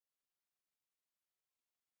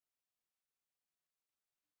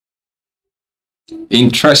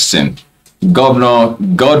Interesting. Governor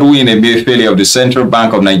Godwin Emefiele of the Central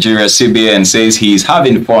Bank of Nigeria, CBN, says he's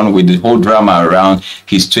having fun with the whole drama around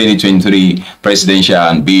his 2023 presidential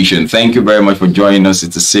ambition. Thank you very much for joining us.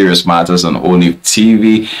 It's a Serious Matters on ONIF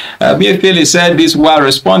TV. Emefiele said this while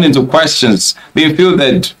responding to questions being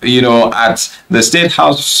fielded, at the State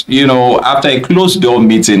House, after a closed-door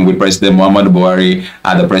meeting with President Muhammadu Buhari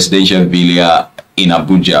at the presidential villa in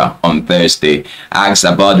Abuja on Thursday. Asked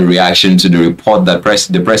about the reaction to the report that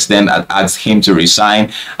the president had asked him to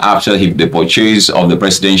resign after the purchase of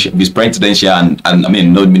his presidential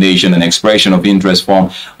nomination and expression of interest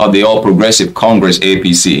form of the All Progressive Congress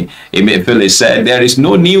 (APC. Emefiele said, "There is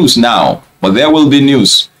no news now, but there will be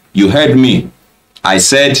news. You heard me. I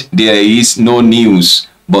said there is no news,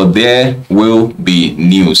 but there will be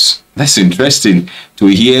news." That's interesting to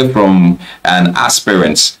hear from an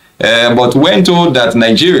aspirant. But when told that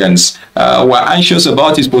Nigerians were anxious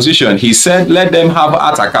about his position, he said, "Let them have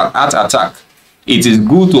heart attack. It is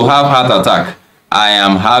good to have heart attack. I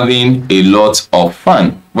am having a lot of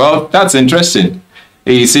fun." Well, that's interesting.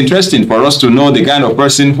 It's interesting for us to know the kind of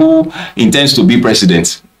person who intends to be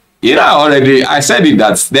president. I said it,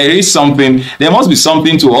 that there must be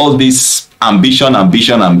something to all this ambition.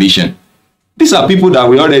 These are people that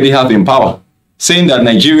we already have in power, saying that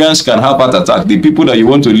Nigerians can have heart attack. The people that you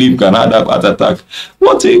want to leave can have heart attack.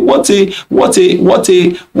 What a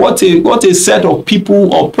set of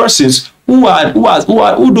people or persons who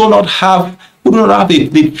do not have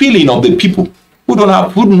the feeling of the people, who do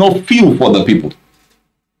not feel for the people.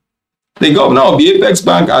 The governor of the Apex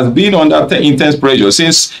Bank has been under intense pressure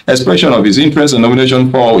since expression of his interest and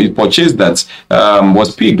nomination for his purchase that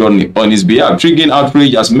was picked on his behalf, triggering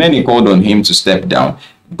outrage as many called on him to step down.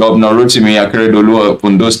 Governor Rotimi Akeredolu of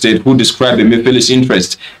Ondo State, who described Emefiele's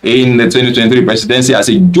interest in the 2023 presidency as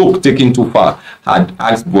a joke taken too far, had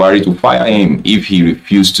asked Buhari to fire him if he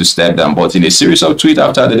refused to step down. But in a series of tweets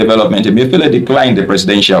after the development, Emefiele declined the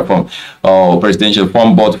presidential form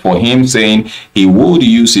bought for him, saying he would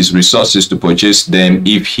use his resources to purchase them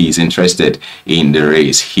if he is interested in the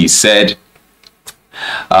race. He said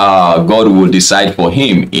God will decide for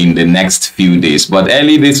him in the next few days. But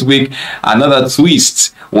early this week, another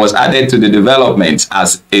twist was added to the development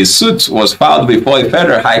as a suit was filed before a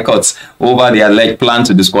federal high court over the alleged plan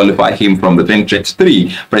to disqualify him from the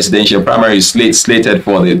 2023 presidential primary slated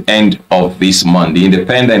for the end of this month. The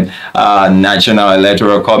Independent National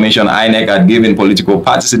Electoral Commission, INEC, had given political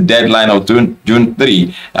parties a deadline of June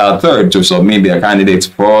 3rd to submit their candidates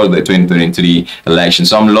for the 2023 election.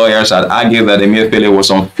 Some lawyers had argued that Emefiele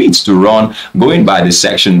was unfit to run, going by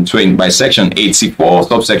Section 84,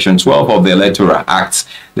 subsection 12 of the Electoral Act.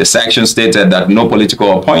 The section stated that no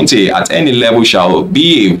political appointee at any level shall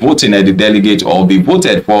be a voting delegate or be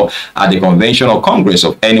voted for at the convention or congress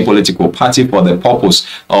of any political party for the purpose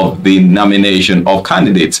of the nomination of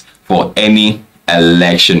candidates for any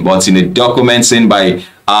election. But in a document sent by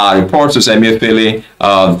reporters, Emefiele,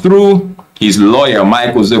 through his lawyer,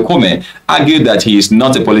 Michael Zekome, argued that he is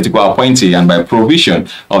not a political appointee, and by provision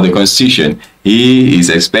of the Constitution, he is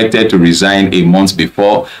expected to resign a month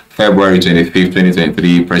before February 25th,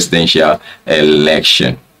 2023 presidential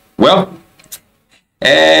election. Well,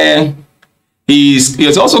 he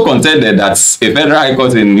has also contended that a federal high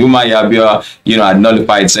court in Umuahia, had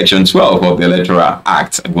nullified Section 12 of the Electoral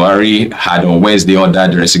Act. Buhari had on Wednesday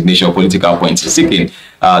ordered the resignation of political appointees seeking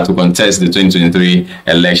to contest the 2023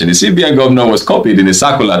 election. The CBN governor was copied in a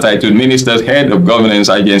circular titled "Ministers, Head of Governance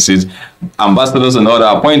Agencies, Ambassadors and Other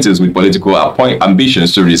Appointees with Political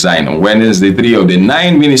Ambitions to Resign." On Wednesday, 3 of the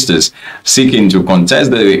 9 ministers seeking to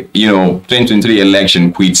contest the 2023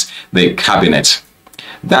 election quit the cabinet.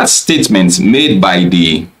 That statement made by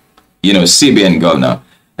the CBN governor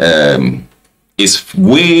is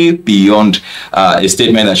way beyond a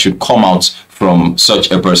statement that should come out from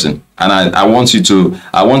such a person. And I want to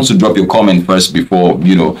drop your comment first before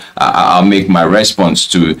I'll make my response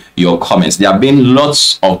to your comments. There have been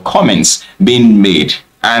lots of comments being made,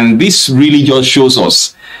 and this really just shows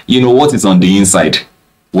us what is on the inside.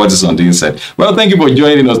 What is on the inside? Well, thank you for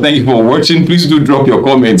joining us. Thank you for watching. Please do drop your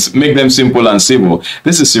comments. Make them simple and civil.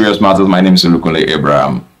 This is Serious Matters. My name is Olukunle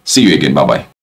Abraham. See you again. Bye-bye.